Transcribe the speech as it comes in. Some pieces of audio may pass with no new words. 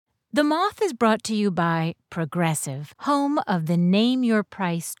The Moth is brought to you by Progressive, home of the Name Your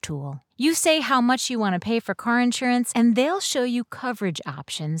Price tool. You say how much you want to pay for car insurance, and they'll show you coverage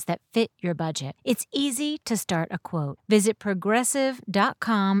options that fit your budget. It's easy to start a quote. Visit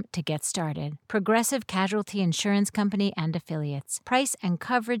Progressive.com to get started. Progressive Casualty Insurance Company and Affiliates. Price and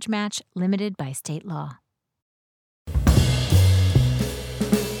coverage match limited by state law.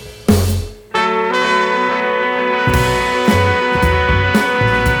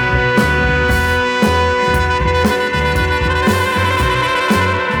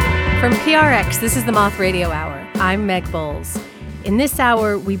 From PRX, this is the Moth Radio Hour. I'm Meg Bowles. In this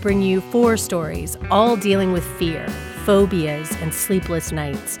hour, we bring you 4 stories, all dealing with fear, phobias, and sleepless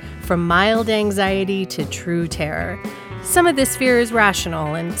nights, from mild anxiety to true terror. Some of this fear is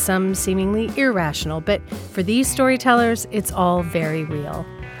rational and some seemingly irrational, but for these storytellers, it's all very real.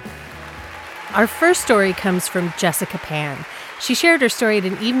 Our first story comes from Jessica Pan. She shared her story at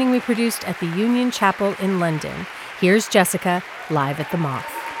an evening we produced at the Union Chapel in London. Here's Jessica, live at the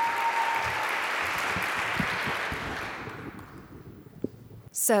Moth.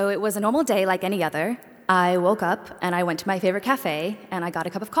 So it was a normal day like any other. I woke up and I went to my favorite cafe and I got a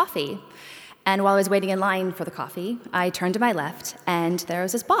cup of coffee. And while I was waiting in line for the coffee, I turned to my left and there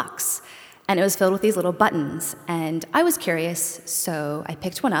was this box. And it was filled with these little buttons. And I was curious, so I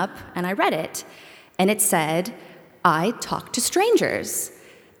picked one up and I read it. And it said, "I talk to strangers."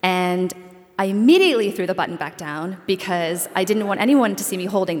 And I immediately threw the button back down because I didn't want anyone to see me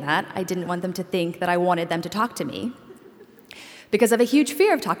holding that. I didn't want them to think that I wanted them to talk to me. Because I have a huge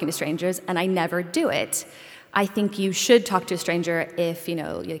fear of talking to strangers, and I never do it. I think you should talk to a stranger if,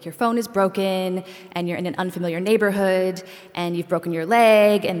 like your phone is broken, and you're in an unfamiliar neighborhood, and you've broken your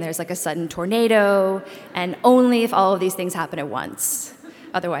leg, and there's like a sudden tornado, and only if all of these things happen at once.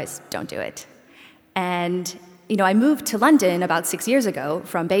 Otherwise, don't do it. And, I moved to London about 6 years ago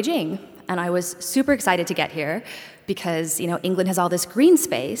from Beijing, and I was super excited to get here because, England has all this green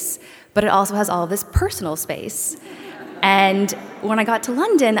space, but it also has all of this personal space. And when I got to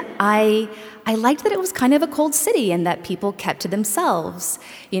London, I liked that it was kind of a cold city and that people kept to themselves.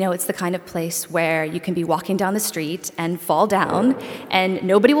 It's the kind of place where you can be walking down the street and fall down, and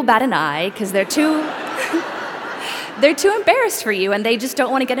nobody will bat an eye because they're too embarrassed for you and they just don't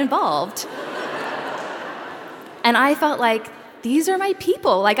want to get involved. And I felt like, these are my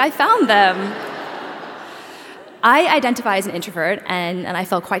people, like I found them. I identify as an introvert and I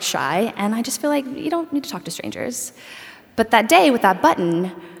felt quite shy, and I just feel like you don't need to talk to strangers. But that day with that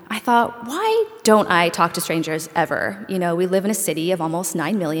button, I thought, why don't I talk to strangers ever? We live in a city of almost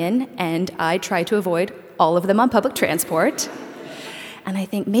 9 million, and I try to avoid all of them on public transport. And I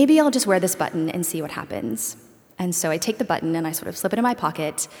think maybe I'll just wear this button and see what happens. And so I take the button and I sort of slip it in my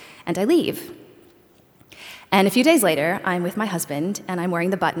pocket and I leave. And a few days later, I'm with my husband and I'm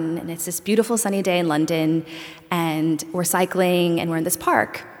wearing the button, and it's this beautiful sunny day in London, and we're cycling and we're in this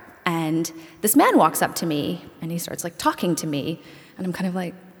park. And this man walks up to me, and he starts, talking to me. And I'm kind of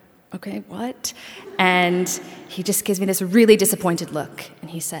like, okay, what? And he just gives me this really disappointed look.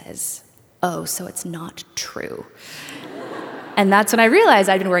 And he says, "Oh, so it's not true." And that's when I realized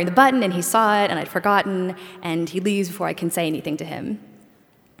I'd been wearing the button, and he saw it, and I'd forgotten. And he leaves before I can say anything to him.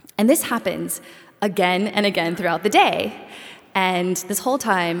 And this happens again and again throughout the day. And this whole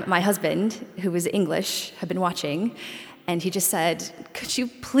time, my husband, who was English, had been watching. And he just said, "Could you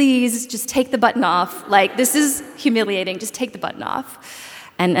please just take the button off? This is humiliating. Just take the button off."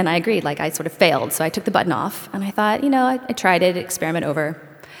 And I agreed. I sort of failed. So I took the button off. And I thought, I tried it, experiment over.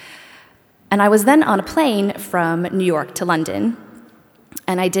 And I was then on a plane from New York to London.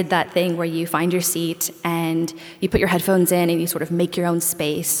 And I did that thing where you find your seat and you put your headphones in and you sort of make your own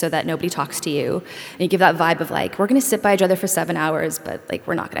space so that nobody talks to you. And you give that vibe of we're going to sit by each other for 7 hours, but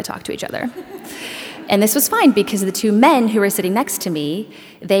we're not going to talk to each other. And this was fine because the 2 men who were sitting next to me,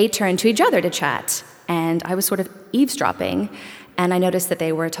 they turned to each other to chat. And I was sort of eavesdropping. And I noticed that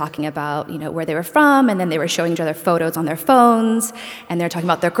they were talking about, where they were from, and then they were showing each other photos on their phones, and they were talking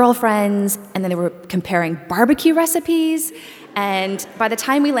about their girlfriends, and then they were comparing barbecue recipes. And by the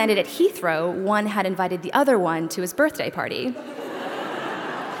time we landed at Heathrow, one had invited the other one to his birthday party.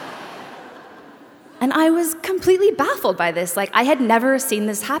 And I was completely baffled by this. I had never seen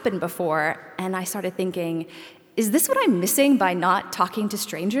this happen before. And I started thinking, is this what I'm missing by not talking to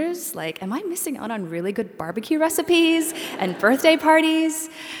strangers? Am I missing out on really good barbecue recipes and birthday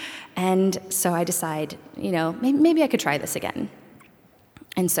parties? And so I decide, maybe I could try this again.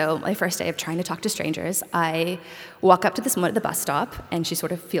 And so my first day of trying to talk to strangers, I walk up to this woman at the bus stop, and she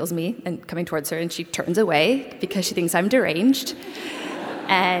sort of feels me and coming towards her, and she turns away because she thinks I'm deranged.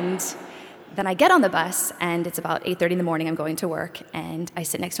 And then I get on the bus, and it's about 8:30 in the morning. I'm going to work, and I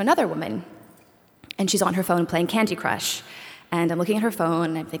sit next to another woman, and she's on her phone playing Candy Crush. And I'm looking at her phone,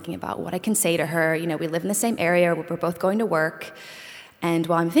 and I'm thinking about what I can say to her. You know, we live in the same area. We're both going to work. And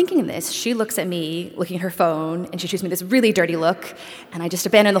while I'm thinking this, she looks at me, looking at her phone, and she shoots me this really dirty look, and I just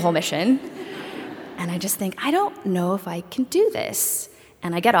abandon the whole mission. And I just think, I don't know if I can do this.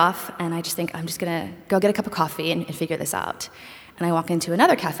 And I get off, and I just think, I'm just going to go get a cup of coffee and figure this out. And I walk into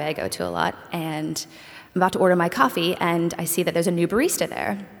another cafe I go to a lot, and I'm about to order my coffee, and I see that there's a new barista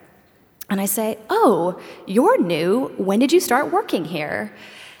there. And I say, "Oh, you're new. When did you start working here?"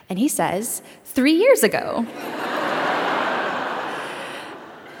 And he says, 3 years ago.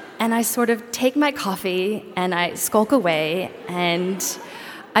 And I sort of take my coffee, and I skulk away, and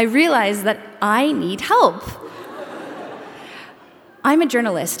I realize that I need help. I'm a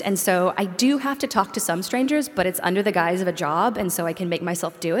journalist, and so I do have to talk to some strangers, but it's under the guise of a job, and so I can make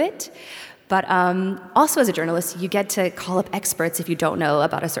myself do it. But also as a journalist, you get to call up experts if you don't know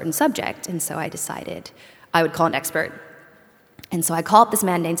about a certain subject, and so I decided I would call an expert. And so I call up this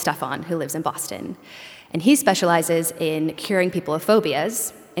man named Stefan, who lives in Boston, and he specializes in curing people of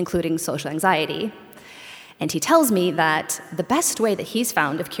phobias, including social anxiety. And he tells me that the best way that he's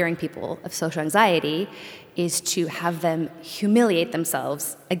found of curing people of social anxiety is to have them humiliate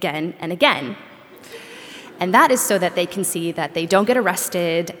themselves again and again. And that is so that they can see that they don't get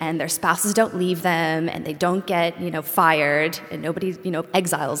arrested, and their spouses don't leave them, and they don't get, fired, and nobody,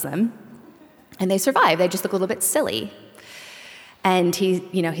 exiles them. And they survive. They just look a little bit silly. And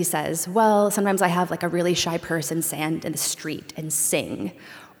he says, well, sometimes I have like a really shy person stand in the street and sing.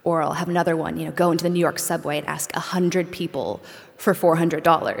 Or I'll have another one, go into the New York subway and ask 100 people for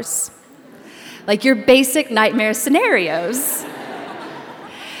 $400. Like your basic nightmare scenarios.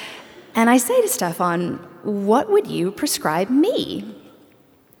 And I say to Stefan, what would you prescribe me?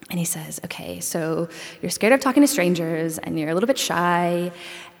 And he says, okay, so you're scared of talking to strangers, and you're a little bit shy,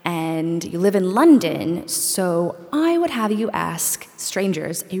 and you live in London, so I would have you ask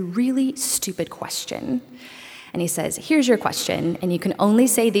strangers a really stupid question. And he says, here's your question, and you can only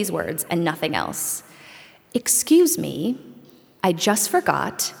say these words and nothing else. Excuse me, I just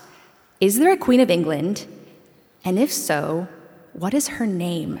forgot, is there a Queen of England? And if so, what is her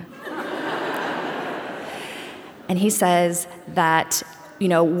name? And he says that,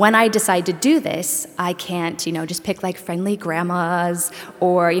 when I decide to do this, I can't, just pick like friendly grandmas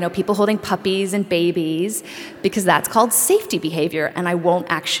or, people holding puppies and babies, because that's called safety behavior, and I won't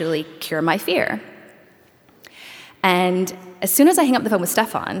actually cure my fear. And as soon as I hang up the phone with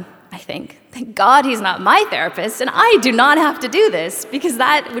Stefan, I think, thank God he's not my therapist, and I do not have to do this, because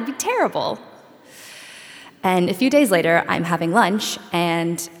that would be terrible. And a few days later, I'm having lunch,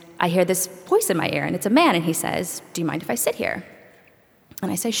 and I hear this voice in my ear, and it's a man, and he says, do you mind if I sit here?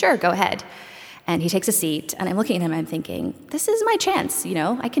 And I say, sure, go ahead. And he takes a seat, and I'm looking at him, and I'm thinking, this is my chance,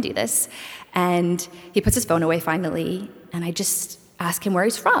 I can do this. And he puts his phone away finally, and I just ask him where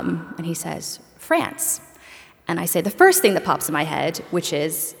he's from, and he says, France. And I say the first thing that pops in my head, which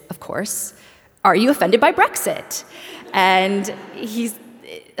is, of course, are you offended by Brexit? And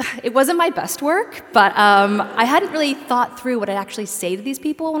it wasn't my best work, but I hadn't really thought through what I'd actually say to these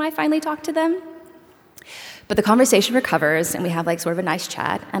people when I finally talked to them. But the conversation recovers, and we have sort of a nice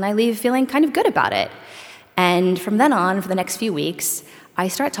chat, and I leave feeling kind of good about it. And from then on, for the next few weeks, I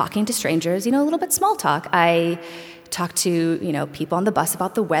start talking to strangers, a little bit small talk. I talk to, people on the bus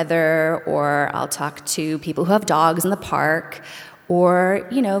about the weather, or I'll talk to people who have dogs in the park, or,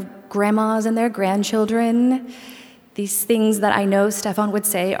 grandmas and their grandchildren. These things that I know Stefan would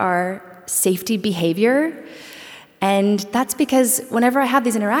say are safety behavior. And that's because whenever I have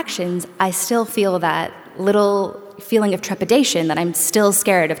these interactions, I still feel that little feeling of trepidation, that I'm still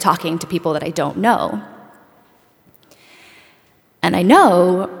scared of talking to people that I don't know. And I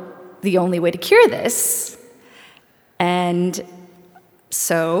know the only way to cure this. And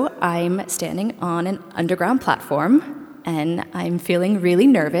so I'm standing on an underground platform, and I'm feeling really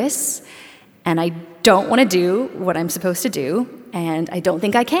nervous, and I don't want to do what I'm supposed to do, and I don't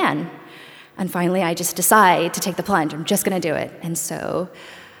think I can. And finally, I just decide to take the plunge. I'm just going to do it. And so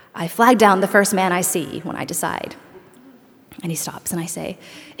I flag down the first man I see when I decide. And he stops, and I say,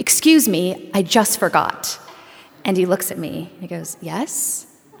 excuse me, I just forgot. And he looks at me, and he goes, yes?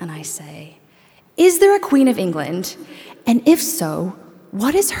 And I say, is there a Queen of England? And if so,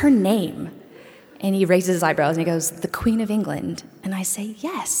 what is her name? And he raises his eyebrows, and he goes, the Queen of England. And I say,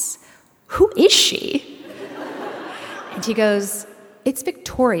 yes. Who is she? And he goes, it's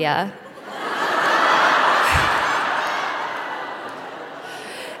Victoria.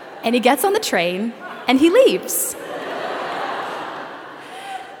 And he gets on the train, and he leaves.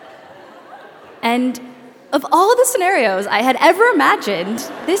 And of all the scenarios I had ever imagined,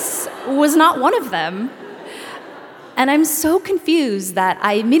 this was not one of them. And I'm so confused that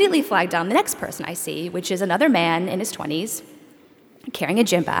I immediately flag down the next person I see, which is another man in his 20s, carrying a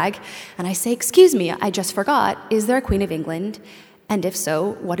gym bag. And I say, "Excuse me, I just forgot, is there a Queen of England? And if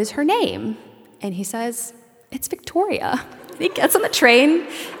so, what is her name?" And he says, "It's Victoria." And he gets on the train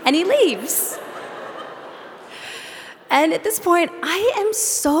and he leaves. And at this point, I am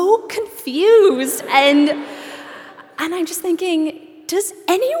so confused. And I'm just thinking, does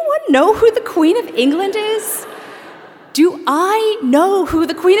anyone know who the Queen of England is? Do I know who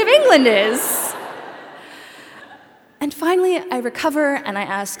the Queen of England is? And finally, I recover and I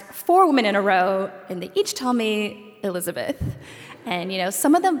ask 4 women in a row, and they each tell me Elizabeth. And,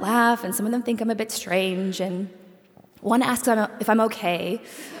 some of them laugh and some of them think I'm a bit strange. And one asks if I'm okay.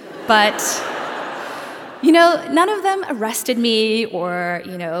 But, none of them arrested me or,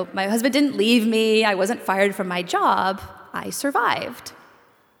 my husband didn't leave me. I wasn't fired from my job. I survived.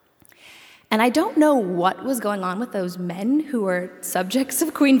 And I don't know what was going on with those men who were subjects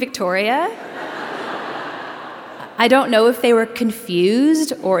of Queen Victoria. I don't know if they were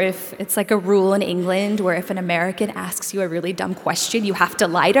confused or if it's like a rule in England where if an American asks you a really dumb question, you have to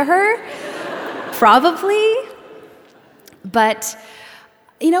lie to her. Probably. But,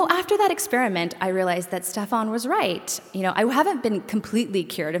 after that experiment, I realized that Stefan was right. I haven't been completely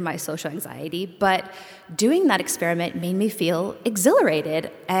cured of my social anxiety, but doing that experiment made me feel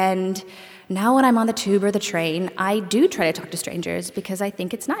exhilarated. And now when I'm on the tube or the train, I do try to talk to strangers because I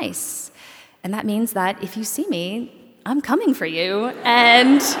think it's nice. And that means that if you see me, I'm coming for you.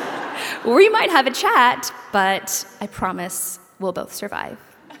 And we might have a chat, but I promise we'll both survive.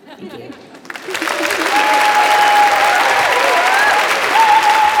 Thank you.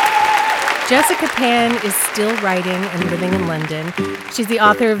 Jessica Pan is still writing and living in London. She's the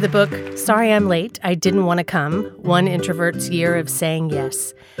author of the book, Sorry I'm Late, I Didn't Want to Come, One Introvert's Year of Saying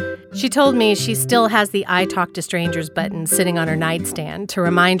Yes. She told me she still has the I Talk to Strangers button sitting on her nightstand to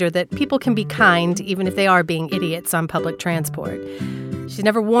remind her that people can be kind even if they are being idiots on public transport. She's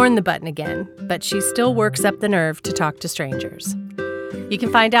never worn the button again, but she still works up the nerve to talk to strangers. You can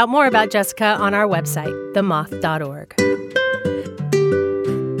find out more about Jessica on our website, themoth.org.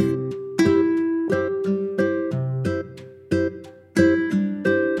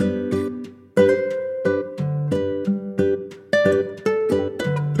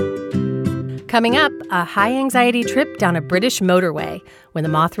 Coming up, a high-anxiety trip down a British motorway when the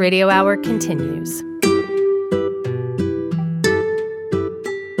Moth Radio Hour continues.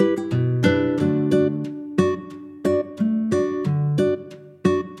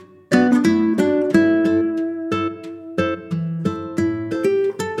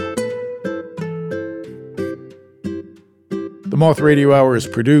 The Moth Radio Hour is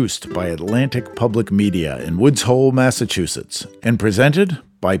produced by Atlantic Public Media in Woods Hole, Massachusetts, and presented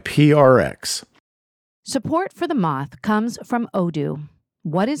by PRX. Support for The Moth comes from Odoo.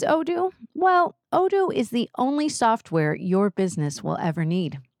 What is Odoo? Well, Odoo is the only software your business will ever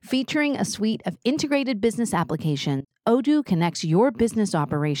need. Featuring a suite of integrated business applications, Odoo connects your business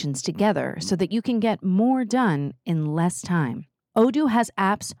operations together so that you can get more done in less time. Odoo has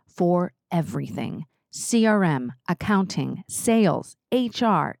apps for everything: CRM, accounting, sales,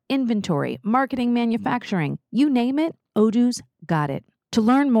 HR, inventory, marketing, manufacturing. You name it, Odoo's got it. To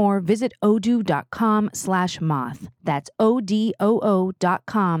learn more, visit odoo.com/moth. That's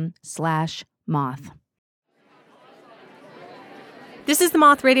odoo.com/moth. This is the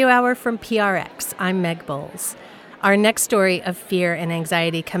Moth Radio Hour from PRX. I'm Meg Bowles. Our next story of fear and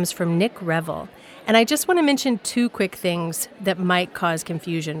anxiety comes from Nick Revell. And I just want to mention 2 quick things that might cause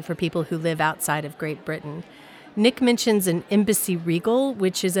confusion for people who live outside of Great Britain. Nick mentions an Embassy Regal,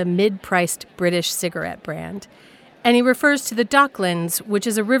 which is a mid-priced British cigarette brand. And he refers to the Docklands, which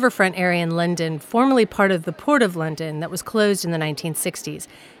is a riverfront area in London, formerly part of the Port of London, that was closed in the 1960s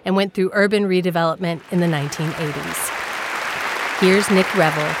and went through urban redevelopment in the 1980s. Here's Nick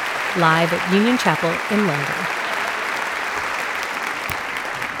Revell, live at Union Chapel in London.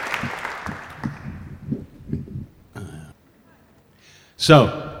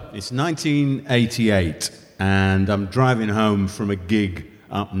 So, it's 1988, and I'm driving home from a gig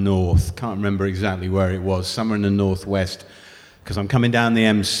up north. Can't remember exactly where it was, somewhere in the northwest, because I'm coming down the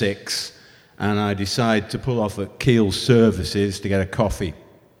M6, and I decide to pull off at Keele Services to get a coffee.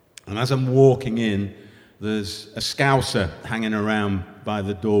 And as I'm walking in, there's a Scouser hanging around by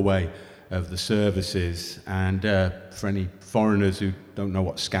the doorway of the services. And for any foreigners who don't know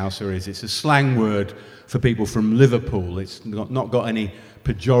what Scouser is, it's a slang word for people from Liverpool. It's not got any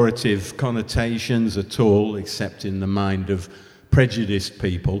pejorative connotations at all, except in the mind of prejudiced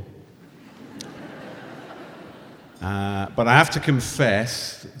people. But I have to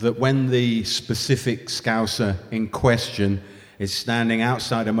confess that when the specific Scouser in question is standing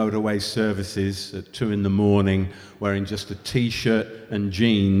outside a motorway services at 2 a.m, wearing just a t-shirt and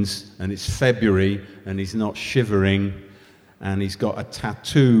jeans, and it's February, and he's not shivering, and he's got a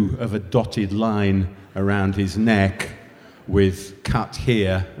tattoo of a dotted line around his neck with cut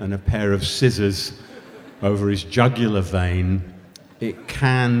here and a pair of scissors over his jugular vein, it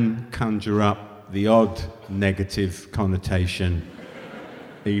can conjure up the odd negative connotation,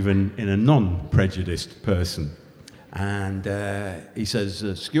 even in a non-prejudiced person. And he says,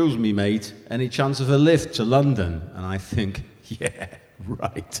 "Excuse me, mate, any chance of a lift to London?" And I think, yeah,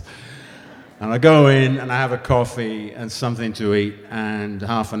 right. And I go in and I have a coffee and something to eat, and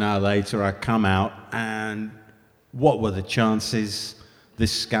half an hour later I come out, and what were the chances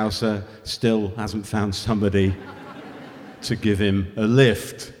this Scouser still hasn't found somebody to give him a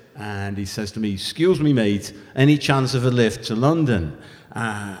lift? And he says to me, "Excuse me, mate, any chance of a lift to London?"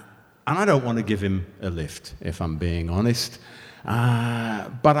 And I don't want to give him a lift, if I'm being honest.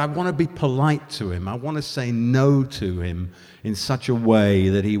 But I want to be polite to him. I want to say no to him in such a way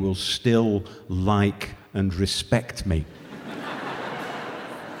that he will still like and respect me.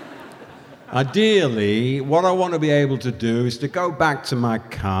 Ideally, what I want to be able to do is to go back to my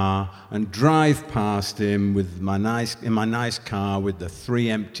car and drive past him in my nice car with the 3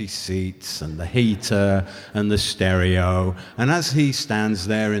 empty seats and the heater and the stereo. And as he stands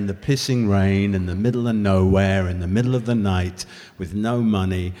there in the pissing rain in the middle of nowhere, in the middle of the night, with no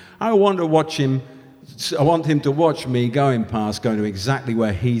money, I want him to watch me going past, going to exactly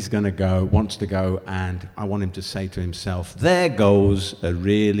where he's going to go, wants to go, and I want him to say to himself, "There goes a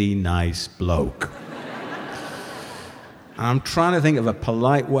really nice bloke." And I'm trying to think of a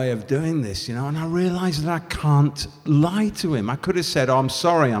polite way of doing this, and I realize that I can't lie to him. I could have said, "Oh, I'm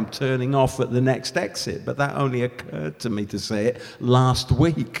sorry, I'm turning off at the next exit," but that only occurred to me to say it last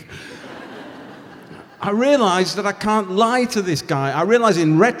week. I realize that I can't lie to this guy. I realize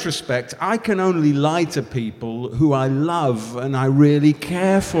in retrospect, I can only lie to people who I love and I really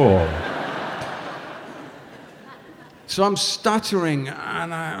care for. So I'm stuttering,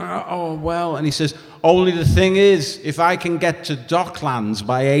 and and he says, "Only the thing is, if I can get to Docklands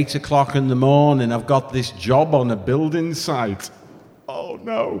by 8 o'clock in the morning, I've got this job on a building site." Oh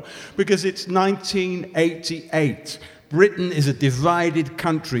no, because it's 1988. Britain is a divided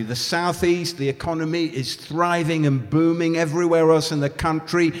country. The southeast, the economy is thriving and booming. Everywhere else in the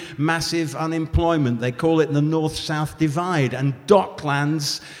country, massive unemployment. They call it the north-south divide. And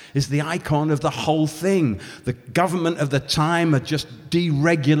Docklands is the icon of the whole thing. The government of the time are just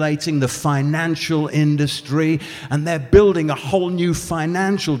deregulating the financial industry, and they're building a whole new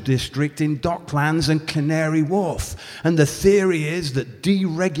financial district in Docklands and Canary Wharf. And the theory is that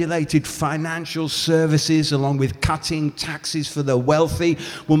deregulated financial services, along with cutting taxes for the wealthy,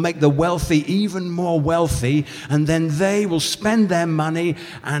 will make the wealthy even more wealthy, and then they will spend their money,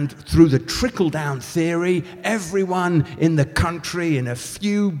 and through the trickle-down theory, everyone in the country in a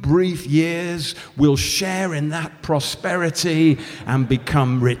few brief years will share in that prosperity and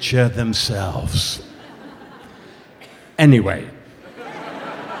become richer themselves. Anyway,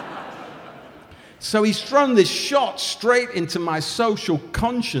 so he's thrown this shot straight into my social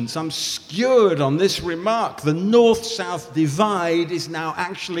conscience. I'm skewered on this remark. The north-south divide is now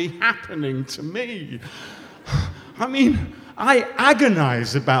actually happening to me. I mean, I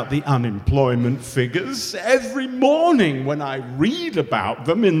agonize about the unemployment figures every morning when I read about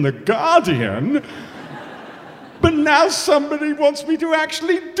them in The Guardian. But now somebody wants me to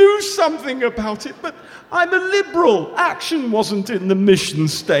actually do something about it. But I'm a liberal. Action wasn't in the mission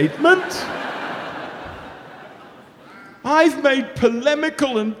statement. I've made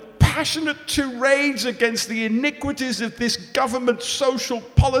polemical and passionate tirades against the iniquities of this government's social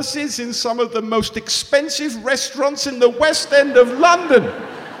policies in some of the most expensive restaurants in the West End of London.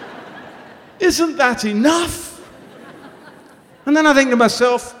 Isn't that enough? And then I think to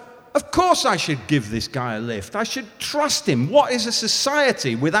myself, of course I should give this guy a lift. I should trust him. What is a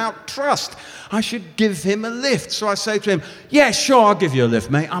society without trust? I should give him a lift. So I say to him, "Yeah, sure, I'll give you a lift,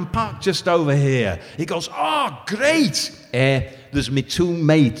 mate. I'm parked just over here." He goes, "Oh, great. There's me 2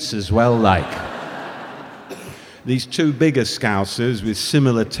 mates as well, like." These 2 bigger Scousers with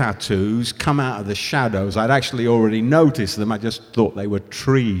similar tattoos come out of the shadows. I'd actually already noticed them. I just thought they were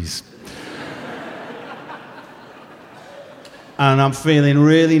trees. And I'm feeling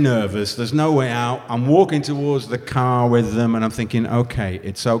really nervous. There's no way out. I'm walking towards the car with them, and I'm thinking, okay,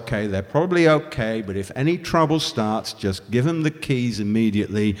 it's okay. They're probably okay, but if any trouble starts, just give them the keys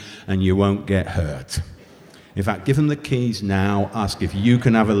immediately, and you won't get hurt. In fact, give them the keys now. Ask if you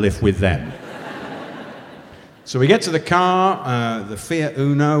can have a lift with them. So we get to the car, the Fiat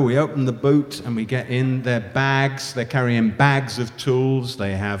Uno, we open the boot and we get in their bags. They're carrying bags of tools.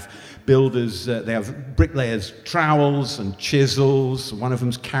 They have builders, they have bricklayers' trowels and chisels. One of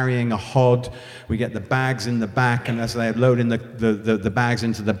them's carrying a hod. We get the bags in the back, and as they're loading the bags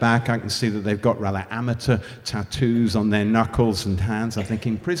into the back, I can see that they've got rather amateur tattoos on their knuckles and hands. I'm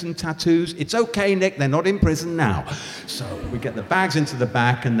thinking, prison tattoos? It's okay, Nick, they're not in prison now. So we get the bags into the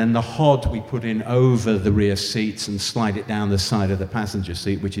back, and then the hod we put in over the rear seats and slide it down the side of the passenger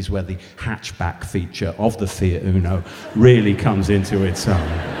seat, which is where the hatchback feature of the Fiat Uno really comes into its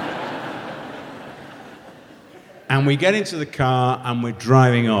own. And we get into the car and we're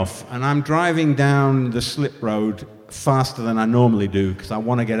driving off. And I'm driving down the slip road faster than I normally do because I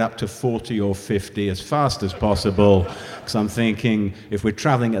want to get up to 40 or 50 as fast as possible. Because I'm thinking, if we're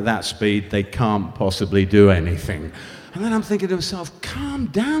traveling at that speed, they can't possibly do anything. And then I'm thinking to myself, calm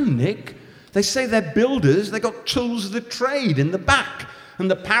down, Nick. They say they're builders. They got tools of the trade in the back. And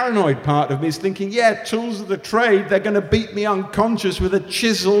the paranoid part of me is thinking, yeah, tools of the trade, they're going to beat me unconscious with a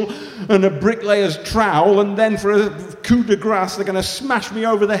chisel and a bricklayer's trowel, and then for a coup de grace, they're going to smash me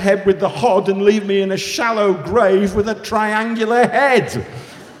over the head with the hod and leave me in a shallow grave with a triangular head.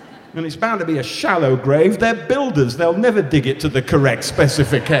 And it's bound to be a shallow grave. They're builders. They'll never dig it to the correct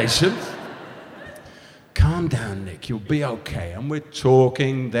specifications. Calm down, Nick, you'll be okay. And we're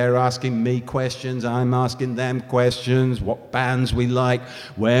talking, they're asking me questions, I'm asking them questions, what bands we like,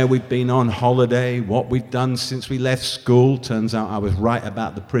 where we've been on holiday, what we've done since we left school. Turns out I was right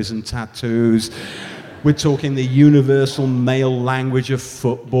about the prison tattoos. We're talking the universal male language of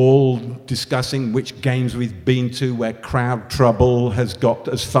football, discussing which games we've been to where crowd trouble has got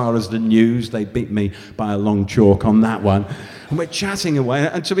as far as the news. They beat me by a long chalk on that one. And we're chatting away,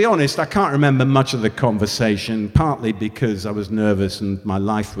 and to be honest, I can't remember much of the conversation, partly because I was nervous and my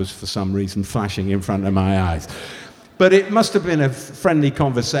life was, for some reason, flashing in front of my eyes. But it must have been a friendly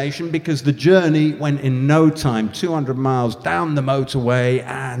conversation because the journey went in no time, 200 miles down the motorway,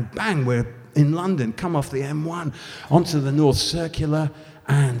 and bang, we're in London, come off the M1, onto the North Circular,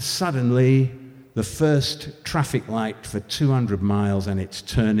 and suddenly the first traffic light for 200 miles and it's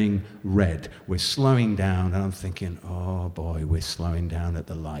turning red. We're slowing down, and I'm thinking, oh boy, we're slowing down at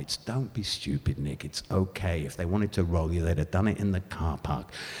the lights. Don't be stupid, Nick, it's okay. If they wanted to roll you, they'd have done it in the car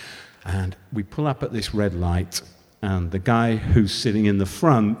park. And we pull up at this red light, and the guy who's sitting in the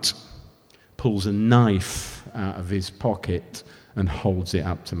front pulls a knife out of his pocket and holds it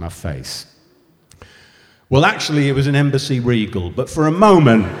up to my face. Well, actually, it was an Embassy Regal, but for a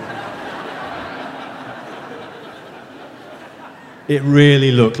moment, it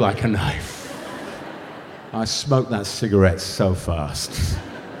really looked like a knife. I smoked that cigarette so fast.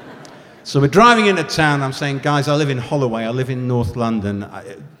 So we're driving into town. I'm saying, guys, I live in Holloway. I live in North London.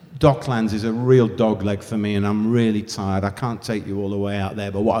 Docklands is a real dogleg for me, and I'm really tired. I can't take you all the way out there,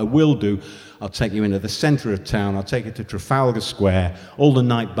 but what I will do, I'll take you into the centre of town. I'll take you to Trafalgar Square. All the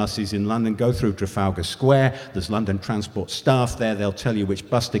night buses in London go through Trafalgar Square. There's London Transport staff there. They'll tell you which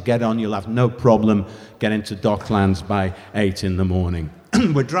bus to get on. You'll have no problem getting to Docklands by 8 in the morning.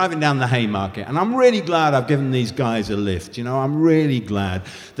 We're driving down the Haymarket, and I'm really glad I've given these guys a lift. You know, I'm really glad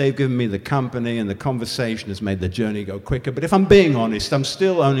they've given me the company, and the conversation has made the journey go quicker. But if I'm being honest, I'm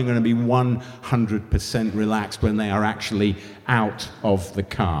still only going to be 100% relaxed when they are actually out of the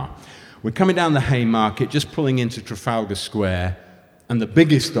car. We're coming down the Haymarket, just pulling into Trafalgar Square, and the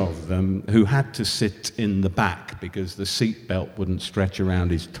biggest of them, who had to sit in the back because the seatbelt wouldn't stretch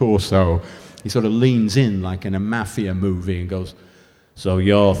around his torso, he sort of leans in like in a mafia movie and goes, "So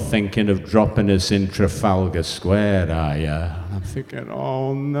you're thinking of dropping us in Trafalgar Square, are you?" And I'm thinking,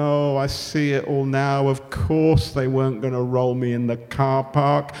 oh no, I see it all now. Of course they weren't going to roll me in the car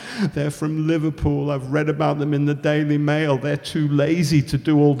park. They're from Liverpool. I've read about them in the Daily Mail. They're too lazy to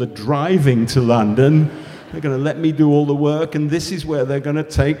do all the driving to London. They're going to let me do all the work, and this is where they're going to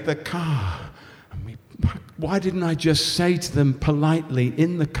take the car. Why didn't I just say to them politely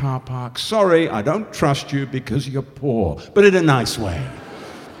in the car park, "Sorry, I don't trust you because you're poor," but in a nice way.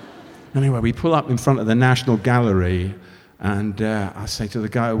 Anyway, we pull up in front of the National Gallery, and I say to the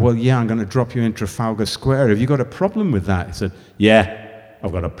guy, "Well, yeah, I'm going to drop you in Trafalgar Square. Have you got a problem with that?" He said, "Yeah,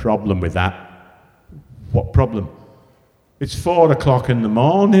 I've got a problem with that." "What problem?" "It's 4 o'clock in the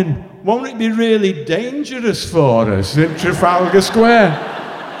morning. Won't it be really dangerous for us in Trafalgar Square?"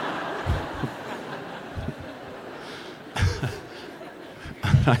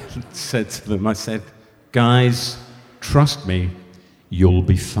 I said to them, I said, "Guys, trust me, you'll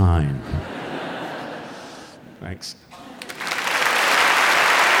be fine." Thanks.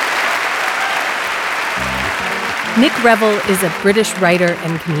 Nick Revell is a British writer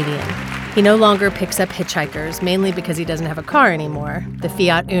and comedian. He no longer picks up hitchhikers, mainly because he doesn't have a car anymore. The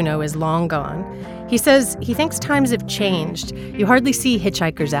Fiat Uno is long gone. He says he thinks times have changed. You hardly see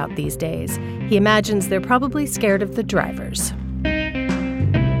hitchhikers out these days. He imagines they're probably scared of the drivers.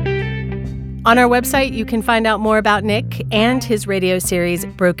 On our website, you can find out more about Nick and his radio series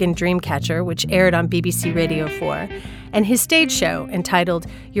Broken Dreamcatcher, which aired on BBC Radio 4, and his stage show entitled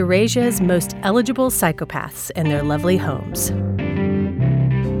Eurasia's Most Eligible Psychopaths and Their Lovely Homes.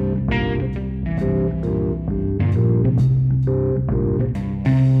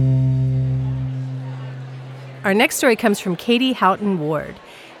 Our next story comes from Katie Houghton-Ward.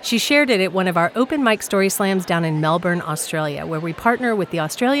 She shared it at one of our open mic story slams down in Melbourne, Australia, where we partner with the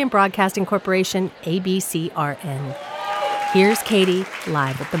Australian Broadcasting Corporation, ABCRN. Here's Katie,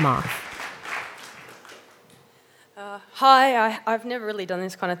 live at the Moth. Hi, I've never really done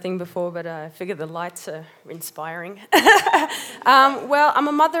this kind of thing before, but I figure the lights are inspiring. Well, I'm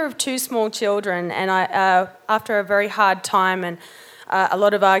a mother of 2 small children, and after a very hard time and a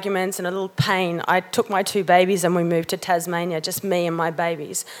lot of arguments and a little pain, I took my 2 babies and we moved to Tasmania, just me and my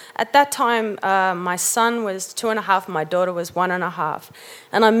babies. At that time, my son was 2.5 and my daughter was 1.5.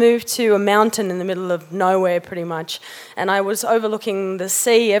 And I moved to a mountain in the middle of nowhere pretty much. And I was overlooking the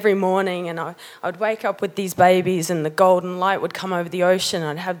sea every morning, and I would wake up with these babies and the golden light would come over the ocean.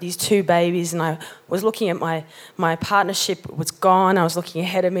 I'd have these 2 babies and I was looking at my partnership was gone. I was looking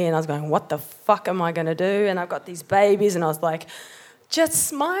ahead of me and I was going, what the fuck am I going to do? And I've got these babies and I was like, just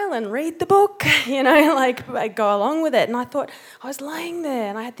smile and read the book, like go along with it. And I thought, I was laying there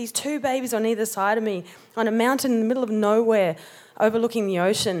and I had these 2 babies on either side of me on a mountain in the middle of nowhere overlooking the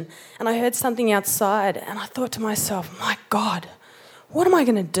ocean. And I heard something outside and I thought to myself, my God, what am I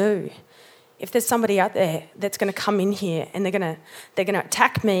going to do if there's somebody out there that's going to come in here and they're going to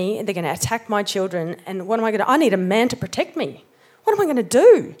attack me and they're going to attack my children, and what am I going to... I need a man to protect me. What am I going to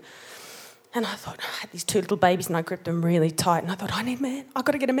do? And I thought, I had these 2 little babies and I gripped them really tight and I thought, I need a man. I've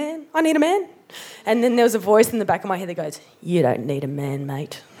got to get a man. I need a man. And then there was a voice in the back of my head that goes, you don't need a man,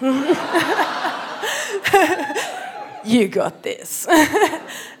 mate. You got this.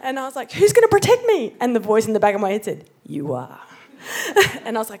 And I was like, who's going to protect me? And the voice in the back of my head said, you are.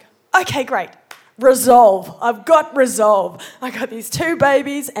 And I was like, okay, great. Resolve. I've got resolve. I got these 2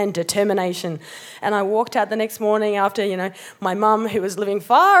 babies and determination. And I walked out the next morning after, my mum, who was living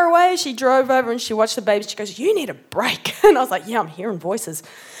far away, she drove over and she watched the babies. She goes, you need a break. And I was like, yeah, I'm hearing voices.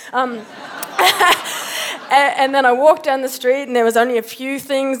 And then I walked down the street and there was only a few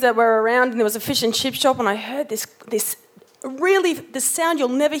things that were around, and there was a fish and chip shop, and I heard this sound you'll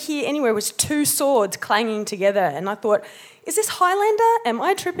never hear anywhere. It was 2 swords clanging together. And I thought, is this Highlander? Am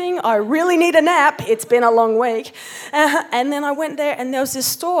I tripping? I really need a nap. It's been a long week. And then I went there and there was this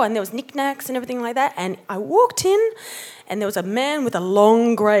store and there was knickknacks and everything like that. And I walked in and there was a man with a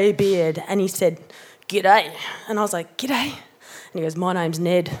long grey beard and he said, g'day. And I was like, g'day. And he goes, my name's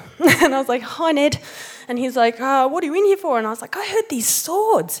Ned. And I was like, hi, Ned. And he's like, what are you in here for? And I was like, I heard these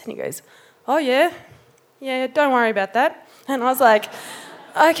swords. And he goes, oh, yeah? Yeah, don't worry about that. And I was like,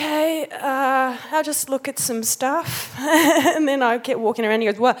 okay, I'll just look at some stuff. And then I kept walking around. He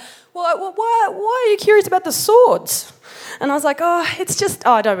goes, why are you curious about the swords? And I was like, it's just,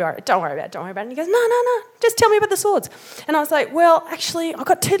 don't worry about it. And he goes, no, just tell me about the swords. And I was like, well, actually, I've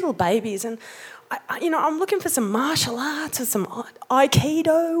got 2 little babies and, I'm looking for some martial arts or some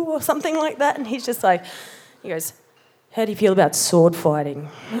Aikido or something like that. And he's just like, he goes, how do you feel about sword fighting?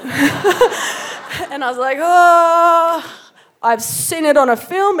 And I was like, I've seen it on a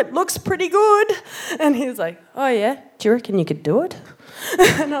film, it looks pretty good. And he was like, oh yeah, do you reckon you could do it?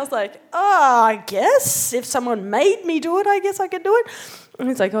 And I was like, I guess. If someone made me do it, I guess I could do it. And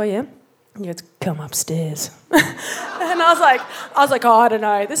he's like, oh yeah? And he goes, come upstairs. And I was like, I don't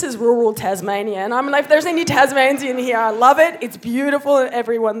know, this is rural Tasmania. And I'm like, if there's any Tasmanians in here, I love it, it's beautiful and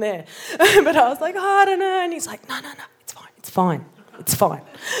everyone there. But I was like, I don't know. And he's like, no, it's fine.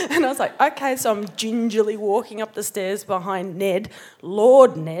 And I was like, okay, so I'm gingerly walking up the stairs behind Ned,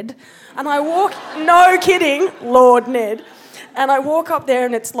 Lord Ned, and I walk, no kidding, Lord Ned, and I walk up there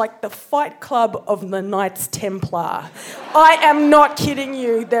and it's like the Fight Club of the Knights Templar. I am not kidding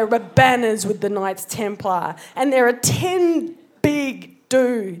you, there are banners with the Knights Templar, and there are 10 big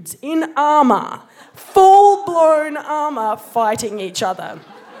dudes in armour, full-blown armour, fighting each other.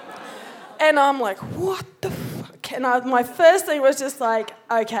 And I'm like, what the fuck? And my first thing was just like,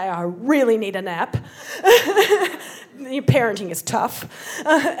 okay, I really need a nap. Parenting is tough.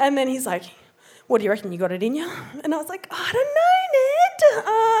 And then he's like, what do you reckon, you got it in you? And I was like, I don't know, Ned.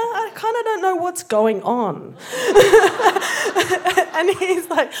 I kind of don't know what's going on. And he's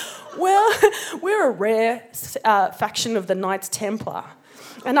like, well, we're a rare faction of the Knights Templar.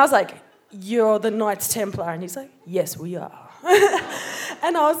 And I was like, you're the Knights Templar? And he's like, yes, we are.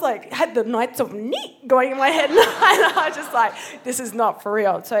 And I was like, had the Knights of Neat going in my head. And I was just like, this is not for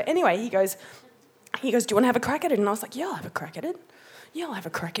real. So anyway, he goes, do you want to have a crack at it? And I was like, yeah, I'll have a crack at it. Yeah, I'll have a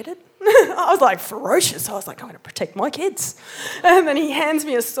crack at it. I was like ferocious. I was like, I'm going to protect my kids. And then he hands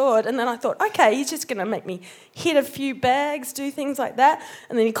me a sword. And then I thought, okay, he's just going to make me hit a few bags, do things like that.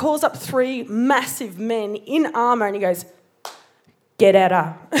 And then he calls up 3 massive men in armour and he goes, get at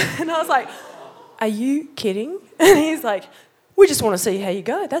her. And I was like, are you kidding? And he's like, we just want to see how you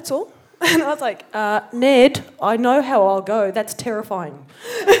go, that's all. And I was like, Ned, I know how I'll go. That's terrifying.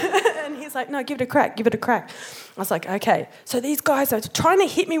 And he's like, no, give it a crack, give it a crack. I was like, okay. So these guys are trying to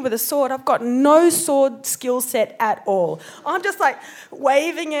hit me with a sword. I've got no sword skill set at all. I'm just like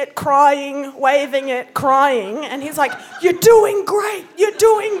waving it, crying. And he's like, you're doing great.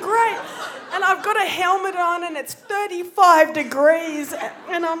 And I've got a helmet on and it's 35 degrees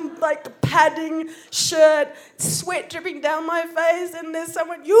and I'm like the padding shirt, sweat dripping down my face and there's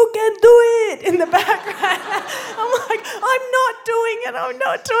someone, you can do it, in the background. I'm like, I'm not doing it.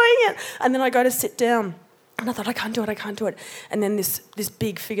 And then I go to sit down and I thought, I can't do it. And then this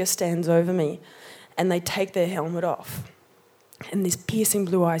big figure stands over me and they take their helmet off and this piercing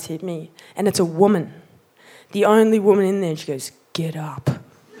blue eyes hit me and it's a woman, the only woman in there, and she goes, get up.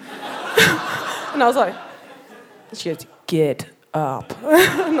 And I was like, she goes, get up.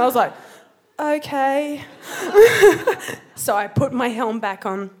 And I was like, okay. So I put my helm back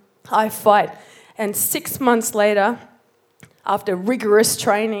on, I fight. And 6 months later, after rigorous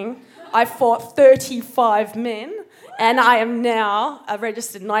training, I fought 35 men, and I am now a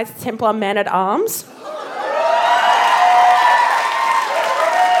registered Knights Templar Man-at-Arms.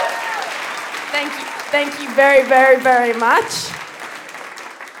 Thank you very, very, very much.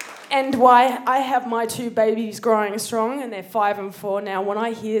 And why I have my 2 babies growing strong, and they're 5 and 4 now. When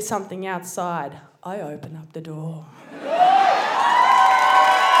I hear something outside, I open up the door.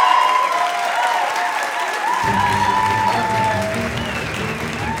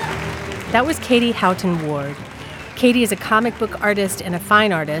 That was Katie Houghton-Ward. Katie is a comic book artist and a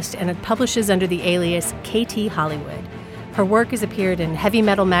fine artist, and it publishes under the alias KT Hollywood. Her work has appeared in Heavy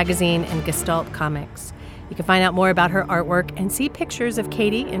Metal Magazine and Gestalt Comics. You can find out more about her artwork and see pictures of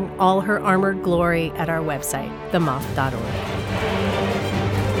Katie in all her armored glory at our website, themoth.org.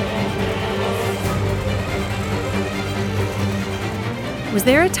 Was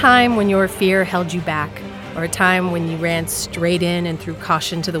there a time when your fear held you back, or a time when you ran straight in and threw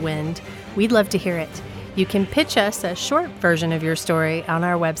caution to the wind? We'd love to hear it. You can pitch us a short version of your story on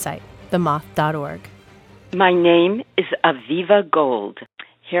our website, themoth.org. My name is Aviva Gold.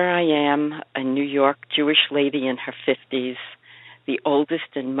 Here I am, a New York Jewish lady in her 50s, the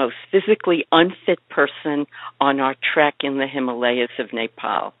oldest and most physically unfit person on our trek in the Himalayas of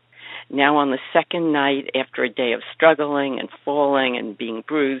Nepal. Now on the 2nd night, after a day of struggling and falling and being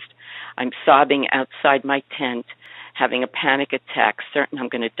bruised, I'm sobbing outside my tent, having a panic attack, certain I'm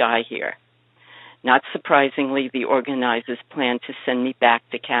going to die here. Not surprisingly, the organizers plan to send me back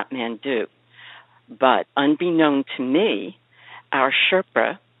to Kathmandu. But unbeknown to me, our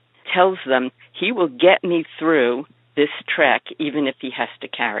Sherpa tells them he will get me through this trek even if he has to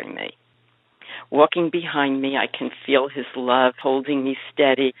carry me. Walking behind me, I can feel his love holding me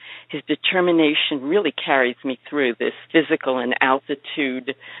steady. His determination really carries me through this physical and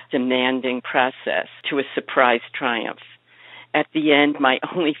altitude-demanding process to a surprise triumph. At the end, my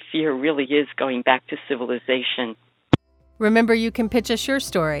only fear really is going back to civilization. Remember, you can pitch us your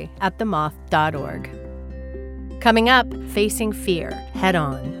story at themoth.org. Coming up, facing fear head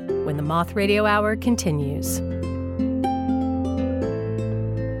on when the Moth Radio Hour continues.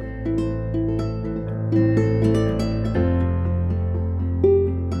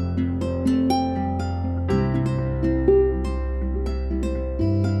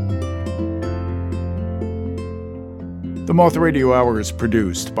 The Moth Radio Hour is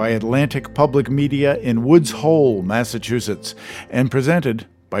produced by Atlantic Public Media in Woods Hole, Massachusetts, and presented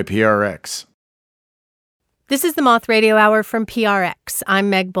by PRX. This is the Moth Radio Hour from PRX. I'm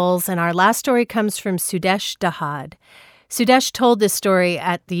Meg Bowles, and our last story comes from Sudhesh Dahad. Sudhesh told this story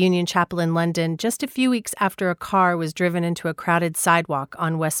at the Union Chapel in London just a few weeks after a car was driven into a crowded sidewalk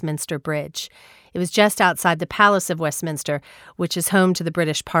on Westminster Bridge. It was just outside the Palace of Westminster, which is home to the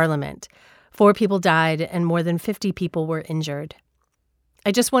British Parliament. 4 people died and more than 50 people were injured.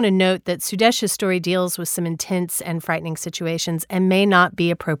 I just want to note that Sudhesh's story deals with some intense and frightening situations and may not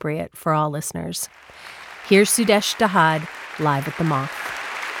be appropriate for all listeners. Here's Sudhesh Dahad, live at the Moth.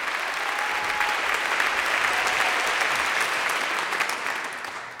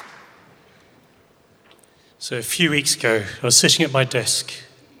 So a few weeks ago, I was sitting at my desk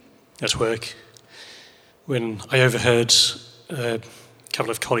at work when I overheard a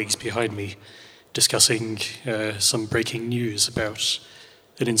couple of colleagues behind me discussing some breaking news about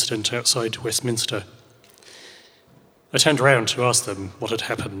an incident outside Westminster. I turned around to ask them what had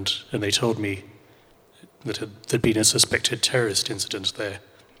happened, and they told me that there'd been a suspected terrorist incident there.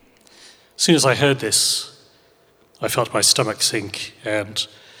 As soon as I heard this, I felt my stomach sink, and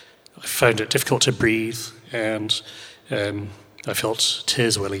I found it difficult to breathe, and I felt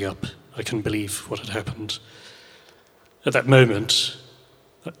tears welling up. I couldn't believe what had happened. At that moment,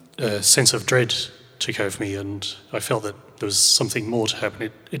 a sense of dread took over me, and I felt that there was something more to happen.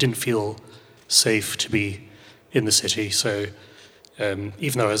 It didn't feel safe to be in the city, so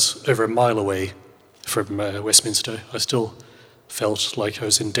even though I was over a mile away from Westminster, I still felt like I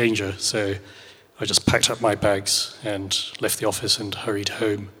was in danger, so I just packed up my bags and left the office and hurried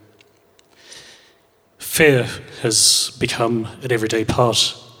home. Fear has become an everyday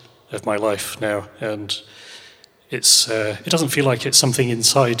part of my life now, and it doesn't feel like it's something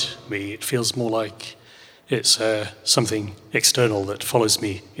inside me. It feels more like it's something external that follows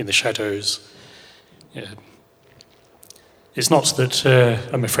me in the shadows. It's not that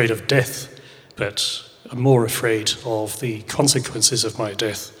I'm afraid of death, but I'm more afraid of the consequences of my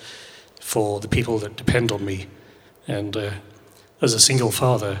death for the people that depend on me. And as a single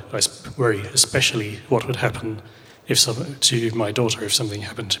father, I worry especially what would happen to my daughter if something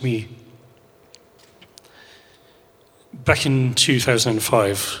happened to me. Back in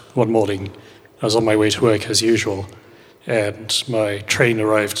 2005, one morning, I was on my way to work as usual, and my train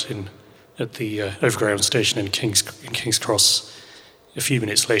arrived at the overground station in King's Cross a few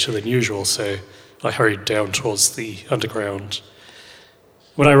minutes later than usual, so I hurried down towards the underground.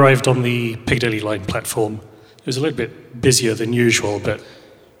 When I arrived on the Piccadilly line platform, it was a little bit busier than usual, but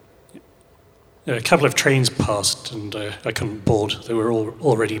a couple of trains passed and I couldn't board. They were all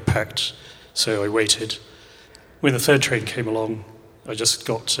already packed, so I waited. When the third train came along, I just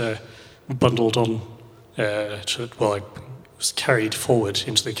got bundled on I was carried forward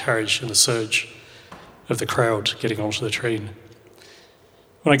into the carriage in the surge of the crowd getting onto the train.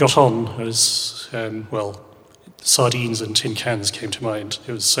 When I got on, I was, sardines and tin cans came to mind.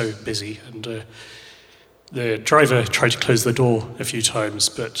 It was so busy, and the driver tried to close the door a few times,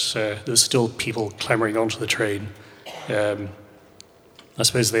 but there were still people clambering onto the train. I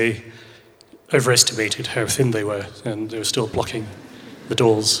suppose they overestimated how thin they were, and they were still blocking the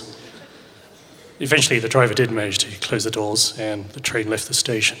doors. Eventually, the driver did manage to close the doors, and the train left the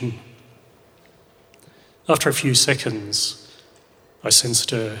station. After a few seconds, I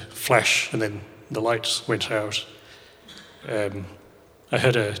sensed a flash, and then the light went out. I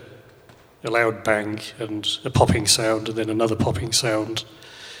heard a loud bang and a popping sound, and then another popping sound.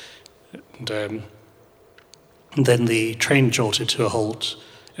 And then the train jolted to a halt,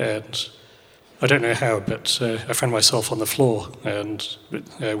 and I don't know how, but I found myself on the floor, and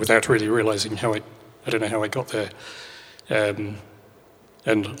without really realizing I don't know how I got there. And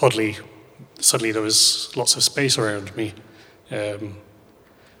oddly, suddenly there was lots of space around me.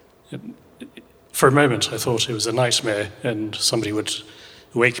 For a moment, I thought it was a nightmare, and somebody would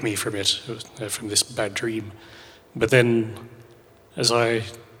wake me from it, from this bad dream. But then, as I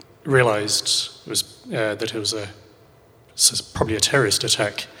realized that it was probably a terrorist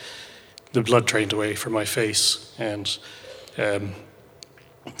attack, the blood drained away from my face, and then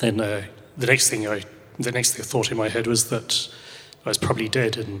the next thing I thought in my head was that I was probably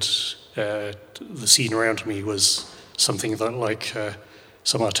dead, and the scene around me was something that, like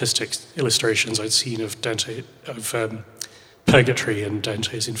some artistic illustrations I'd seen of Purgatory and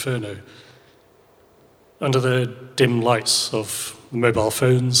Dante's Inferno. Under the dim lights of mobile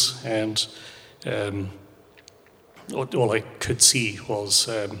phones, and all I could see was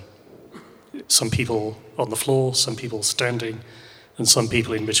some people on the floor, some people standing, and some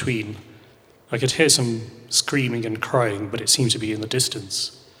people in between. I could hear some screaming and crying, but it seemed to be in the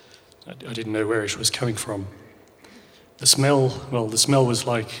distance. I didn't know where it was coming from. The smell was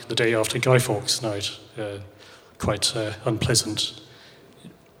like the day after Guy Fawkes night, quite unpleasant.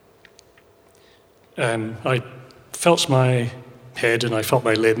 I felt my head and I felt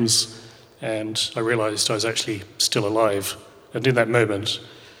my limbs, and I realized I was actually still alive. And in that moment,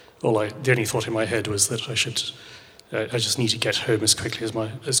 the only thought in my head was that I just need to get home as quickly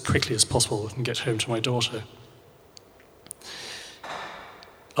as possible and get home to my daughter.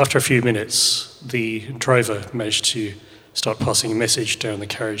 After a few minutes, the driver managed to start passing a message down the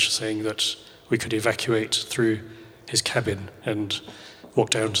carriage saying that we could evacuate through his cabin and walk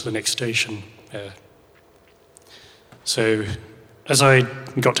down to the next station. So as I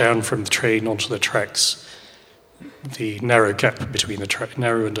got down from the train onto the tracks, the narrow gap between the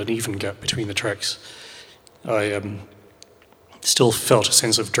narrow and uneven gap between the tracks, I still felt a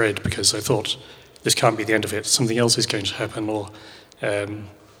sense of dread because I thought, this can't be the end of it. Something else is going to happen, or I'm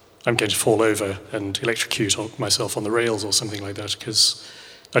going to fall over and electrocute myself on the rails or something like that, because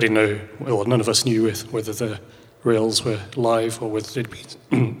I didn't know, well, none of us knew whether the rails were live or whether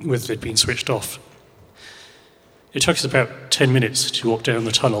they'd been switched off. It took us about 10 minutes to walk down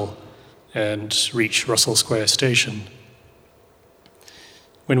the tunnel and reach Russell Square Station.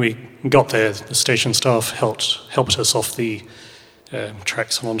 When we got there, the station staff helped us off the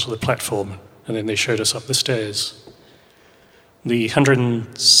tracks and onto the platform, and then they showed us up the stairs. The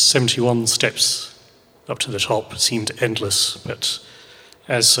 171 steps up to the top seemed endless, but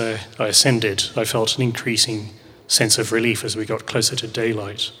as I ascended, I felt an increasing sense of relief as we got closer to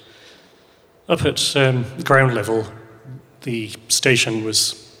daylight. Up at ground level, the station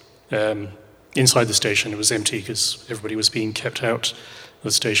was, inside the station, it was empty because everybody was being kept out of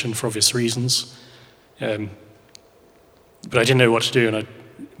the station for obvious reasons. But I didn't know what to do,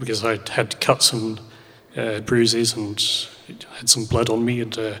 because I had cuts and bruises and had some blood on me,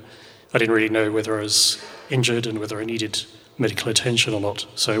 and I didn't really know whether I was injured and whether I needed medical attention or not,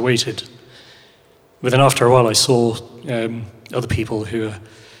 so I waited. But then after a while I saw other people who were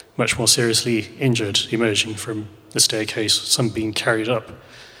much more seriously injured emerging from the staircase, some being carried up,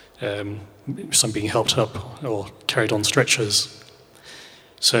 some being helped up or carried on stretchers.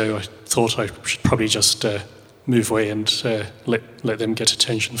 So I thought I should probably just move away and let them get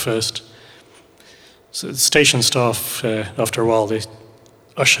attention first. So the station staff, after a while, they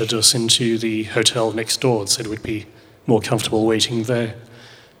ushered us into the hotel next door and said we'd be more comfortable waiting there.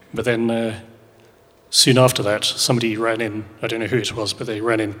 But then soon after that, somebody ran in, I don't know who it was, but they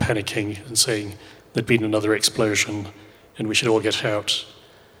ran in panicking and saying there'd been another explosion and we should all get out.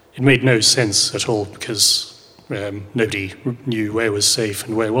 It made no sense at all because nobody knew where was safe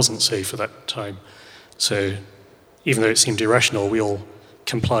and where wasn't safe at that time. So even though it seemed irrational, we all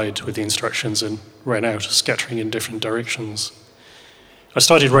complied with the instructions and ran out, scattering in different directions. I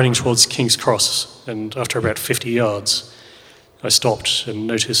started running towards King's Cross, and after about 50 yards, I stopped and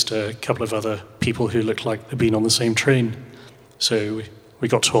noticed a couple of other people who looked like they'd been on the same train. So we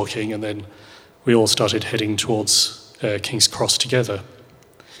got talking, and then we all started heading towards King's Cross together.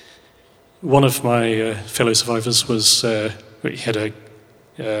 One of my fellow survivors he had a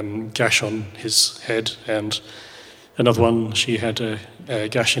gash on his head, and another one, she had a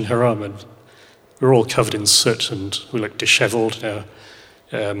gash in her arm, and we were all covered in soot, and we looked dishevelled.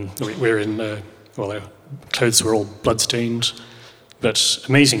 We're in, our clothes were all blood-stained, but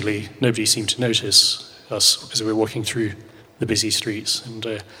amazingly, nobody seemed to notice us as we were walking through the busy streets,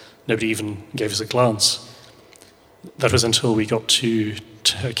 and nobody even gave us a glance. That was until we got to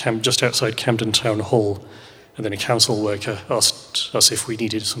just outside Camden Town Hall, and then a council worker asked us if we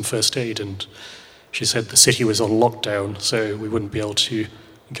needed some first aid, and she said the city was on lockdown, so we wouldn't be able to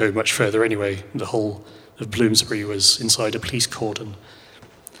go much further anyway. The whole of Bloomsbury was inside a police cordon.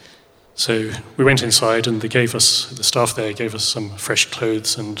 So we went inside, and the staff there gave us some fresh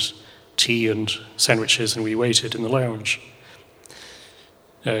clothes and tea and sandwiches, and we waited in the lounge.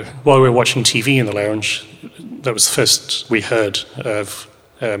 While we were watching TV in the lounge, that was the first we heard of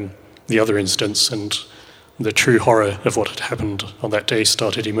the other incidents, and the true horror of what had happened on that day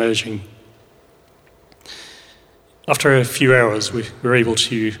started emerging. After a few hours, we were able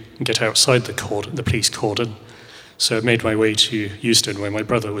to get outside the police cordon, so I made my way to Euston, where my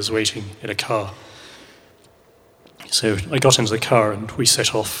brother was waiting in a car. So I got into the car, and we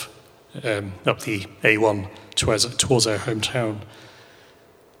set off up the A1 towards our hometown.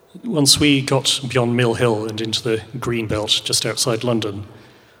 Once we got beyond Mill Hill and into the green belt just outside London,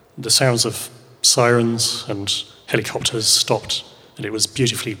 the sounds of sirens and helicopters stopped, and it was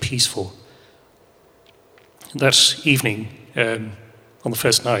beautifully peaceful. That evening, on the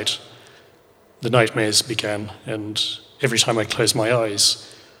first night, the nightmares began, and every time I closed my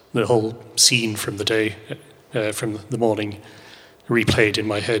eyes, the whole scene from the day, from the morning, replayed in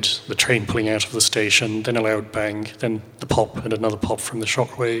my head. The train pulling out of the station, then a loud bang, then the pop and another pop from the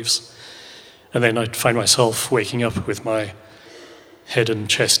shock waves. And then I'd find myself waking up with my head and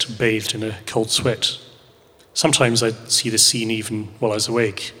chest bathed in a cold sweat. Sometimes I'd see this scene even while I was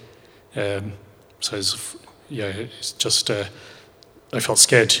awake. It's just, I felt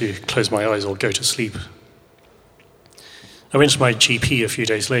scared to close my eyes or go to sleep. I went to my GP a few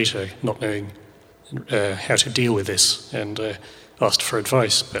days later, not knowing how to deal with this, and asked for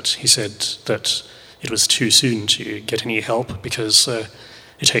advice, but he said that it was too soon to get any help because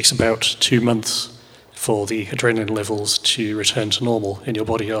it takes about 2 months for the adrenaline levels to return to normal in your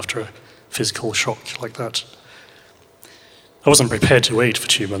body after a physical shock like that. I wasn't prepared to wait for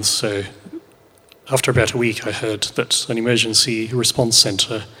 2 months, so after about a week I heard that an emergency response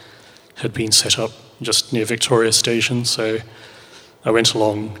centre had been set up just near Victoria Station, so I went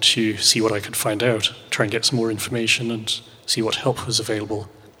along to see what I could find out, try and get some more information and see what help was available.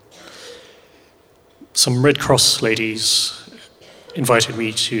 Some Red Cross ladies invited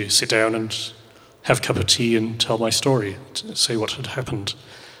me to sit down and have a cup of tea and tell my story, to say what had happened.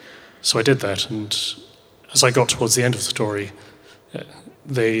 So I did that, and as I got towards the end of the story,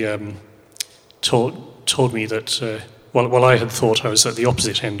 they told me that while I had thought I was at the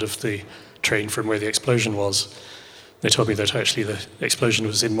opposite end of the train from where the explosion was, they told me that actually the explosion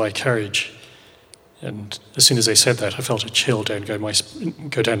was in my carriage. And as soon as they said that, I felt a chill go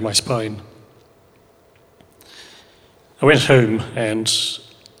down my spine. I went home and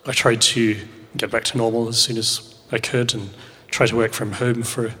I tried to get back to normal as soon as I could and try to work from home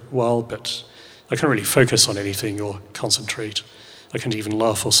for a while, but I couldn't really focus on anything or concentrate. I couldn't even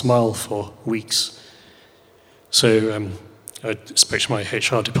laugh or smile for weeks. So I spoke to my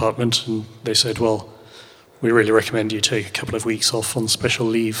HR department and they said, well, we really recommend you take a couple of weeks off on special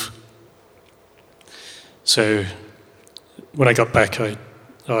leave. So when I got back, I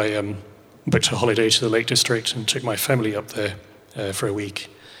booked a holiday to the Lake District and took my family up there for a week.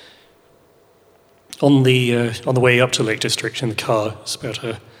 On the way up to Lake District in the car, it's about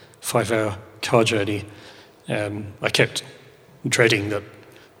a 5-hour car journey, I kept dreading that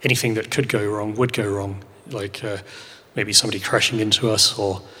anything that could go wrong would go wrong, like maybe somebody crashing into us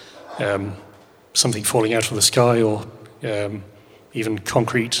or something falling out of the sky or even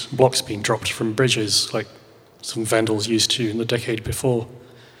concrete blocks being dropped from bridges like some vandals used to in the decade before.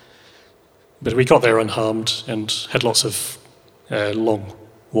 But we got there unharmed and had lots of long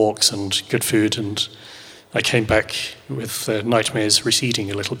walks and good food, and I came back with nightmares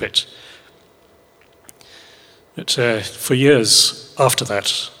receding a little bit. But for years after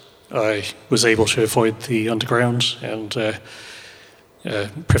that, I was able to avoid the underground and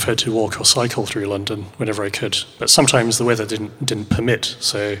preferred to walk or cycle through London whenever I could. But sometimes the weather didn't permit,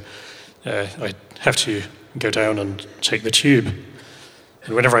 so I'd have to go down and take the tube.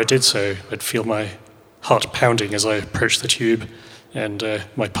 And whenever I did so, I'd feel my heart pounding as I approached the tube and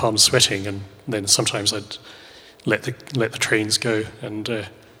my palms sweating, and then sometimes I'd let the trains go, and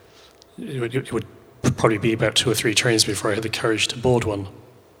it would probably be about 2 or 3 trains before I had the courage to board one.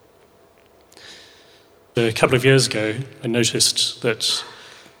 A couple of years ago, I noticed that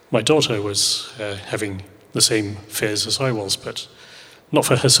my daughter was having the same fears as I was, but not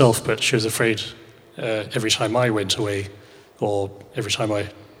for herself, but she was afraid every time I went away, or every time I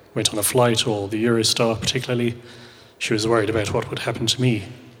went on a flight, or the Eurostar particularly, she was worried about what would happen to me.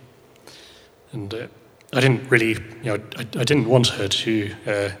 And I didn't really, I didn't want her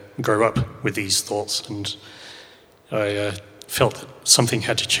to grow up with these thoughts, and I felt that something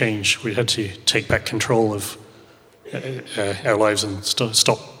had to change. We had to take back control of our lives and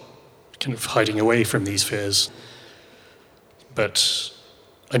stop kind of hiding away from these fears. But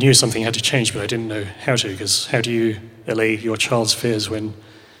I knew something had to change, but I didn't know how to, because how do you allay your child's fears when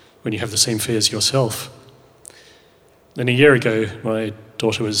you have the same fears yourself? Then a year ago, my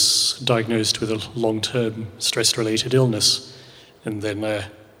daughter was diagnosed with a long-term stress-related illness, and then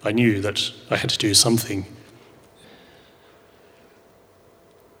I knew that I had to do something.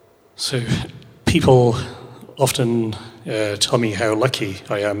 So people often tell me how lucky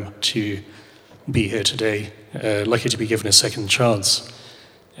I am to be here today, lucky to be given a second chance,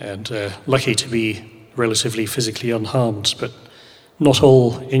 and lucky to be relatively physically unharmed, but not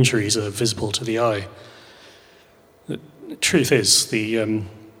all injuries are visible to the eye. The truth is,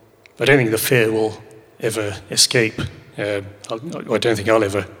 I don't think the fear will ever escape. I don't think I'll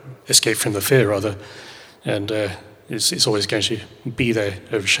ever escape from the fear, rather, and it's always going to be there,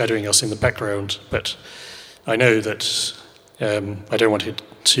 overshadowing us in the background. But I know that I don't want it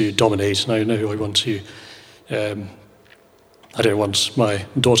to dominate, and I know I want to. I don't want my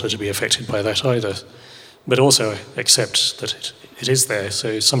daughter to be affected by that either. But also accept that it is there.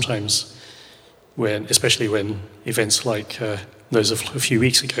 So sometimes, especially when events like those of a few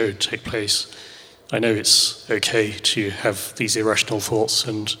weeks ago take place, I know it's okay to have these irrational thoughts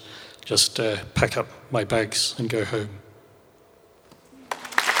and just pack up my bags and go home.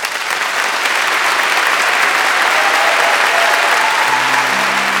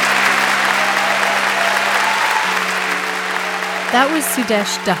 That was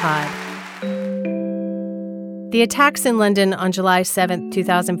Sudhesh Dahad. The attacks in London on July 7,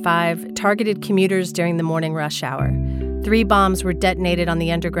 2005, targeted commuters during the morning rush hour. 3 bombs were detonated on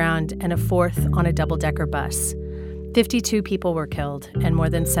the Underground and a 4th on a double-decker bus. 52 people were killed, and more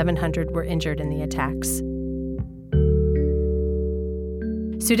than 700 were injured in the attacks.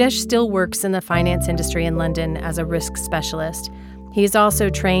 Sudhesh still works in the finance industry in London as a risk specialist. He is also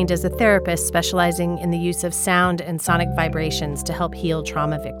trained as a therapist specializing in the use of sound and sonic vibrations to help heal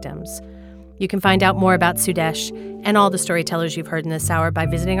trauma victims. You can find out more about Sudhesh and all the storytellers you've heard in this hour by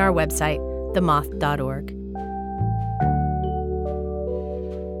visiting our website, themoth.org.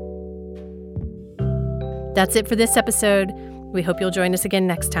 That's it for this episode. We hope you'll join us again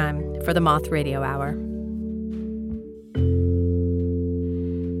next time for the Moth Radio Hour.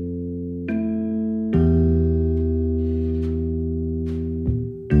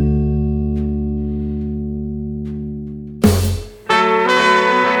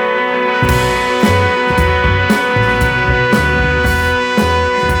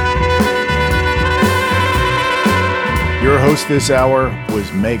 Your host this hour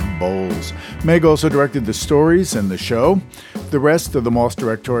was Meg Bowles. Meg also directed the stories and the show. The rest of the Moth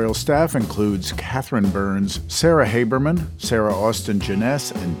directorial staff includes Catherine Burns, Sarah Haberman, Sarah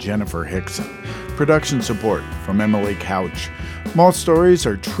Austin-Jeunesse, and Jennifer Hickson. Production support from Emily Couch. Moth stories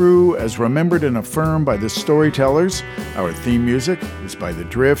are true as remembered and affirmed by the Storytellers. Our theme music is by The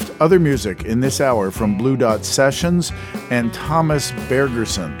Drift. Other music in this hour from Blue Dot Sessions and Thomas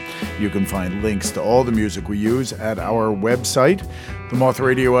Bergerson. You can find links to all the music we use at our website. The Moth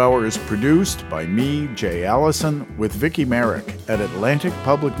Radio Hour is produced by me, Jay Allison, with Vicki Merrick at Atlantic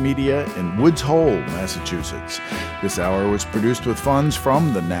Public Media in Woods Hole, Massachusetts. This hour was produced with funds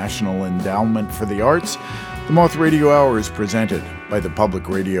from the National Endowment for the Arts. The Moth Radio Hour is presented by the Public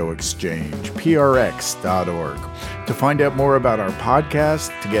Radio Exchange, prx.org. To find out more about our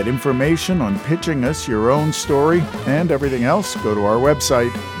podcast, to get information on pitching us your own story, and everything else, go to our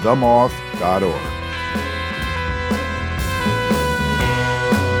website, themoth.org.